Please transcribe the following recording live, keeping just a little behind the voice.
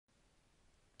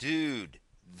Dude,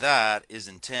 that is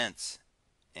intense.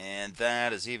 And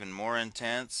that is even more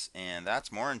intense. And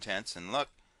that's more intense. And look,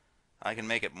 I can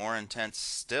make it more intense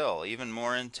still. Even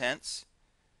more intense.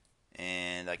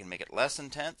 And I can make it less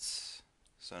intense.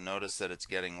 So notice that it's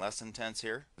getting less intense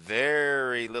here.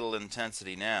 Very little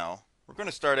intensity now. We're going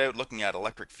to start out looking at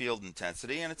electric field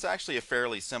intensity, and it's actually a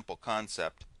fairly simple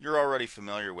concept. You're already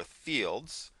familiar with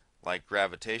fields, like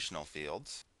gravitational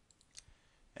fields.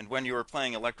 And when you were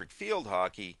playing electric field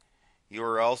hockey, you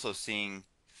were also seeing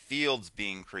fields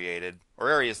being created, or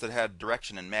areas that had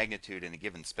direction and magnitude in a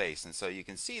given space. And so you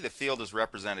can see the field is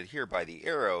represented here by the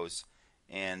arrows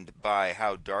and by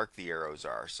how dark the arrows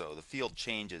are. So the field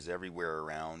changes everywhere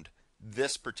around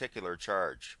this particular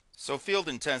charge. So field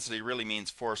intensity really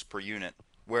means force per unit,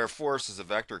 where force is a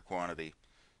vector quantity.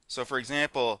 So for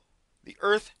example, the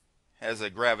Earth has a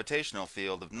gravitational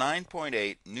field of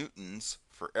 9.8 newtons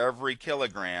for every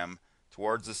kilogram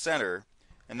towards the center,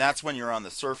 and that's when you're on the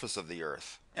surface of the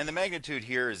Earth. And the magnitude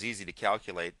here is easy to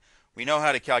calculate. We know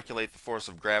how to calculate the force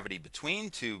of gravity between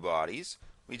two bodies.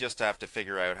 We just have to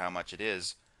figure out how much it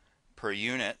is per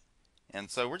unit. And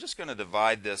so we're just going to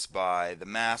divide this by the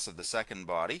mass of the second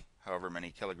body, however many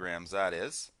kilograms that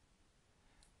is.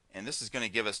 And this is going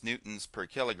to give us newtons per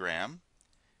kilogram.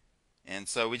 And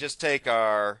so we just take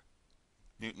our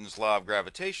Newton's law of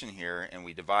gravitation here and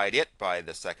we divide it by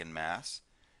the second mass.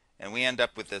 And we end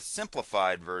up with this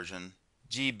simplified version,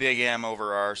 G big M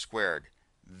over R squared.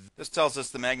 This tells us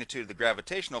the magnitude of the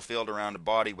gravitational field around a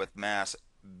body with mass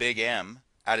big M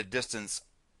at a distance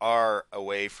R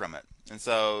away from it. And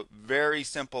so, very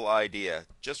simple idea,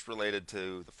 just related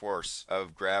to the force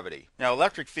of gravity. Now,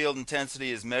 electric field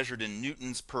intensity is measured in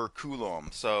newtons per Coulomb.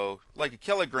 So, like a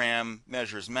kilogram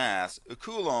measures mass, a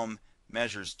Coulomb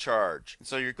measures charge. And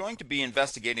so you're going to be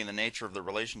investigating the nature of the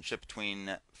relationship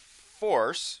between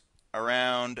force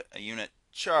around a unit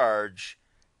charge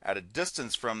at a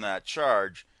distance from that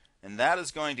charge, and that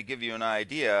is going to give you an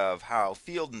idea of how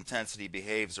field intensity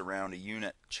behaves around a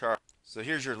unit charge. So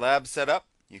here's your lab setup.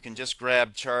 You can just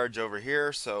grab charge over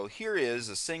here. So here is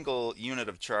a single unit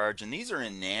of charge, and these are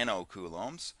in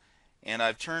nanocoulombs. And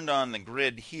I've turned on the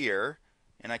grid here,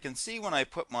 and I can see when I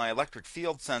put my electric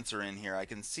field sensor in here, I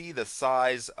can see the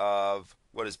size of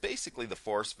what is basically the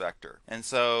force vector. And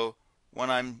so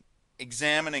when I'm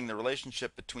examining the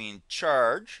relationship between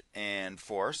charge and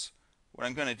force, what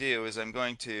I'm going to do is I'm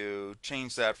going to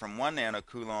change that from 1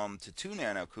 nanocoulomb to 2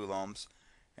 nanocoulombs,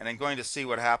 and I'm going to see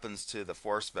what happens to the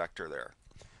force vector there.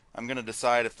 I'm going to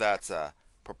decide if that's a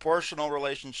proportional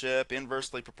relationship,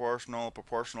 inversely proportional,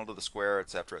 proportional to the square,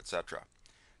 etc., etc.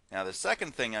 Now the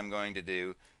second thing I'm going to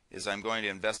do is I'm going to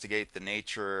investigate the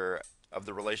nature of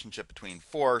the relationship between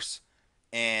force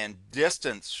and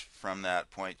distance from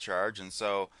that point charge. And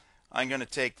so I'm going to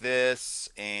take this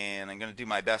and I'm going to do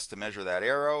my best to measure that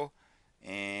arrow,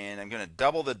 and I'm going to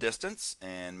double the distance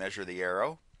and measure the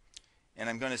arrow, and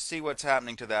I'm going to see what's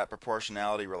happening to that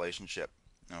proportionality relationship.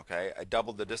 Okay, I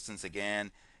doubled the distance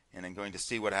again, and I'm going to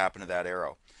see what happened to that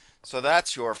arrow. So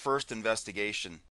that's your first investigation.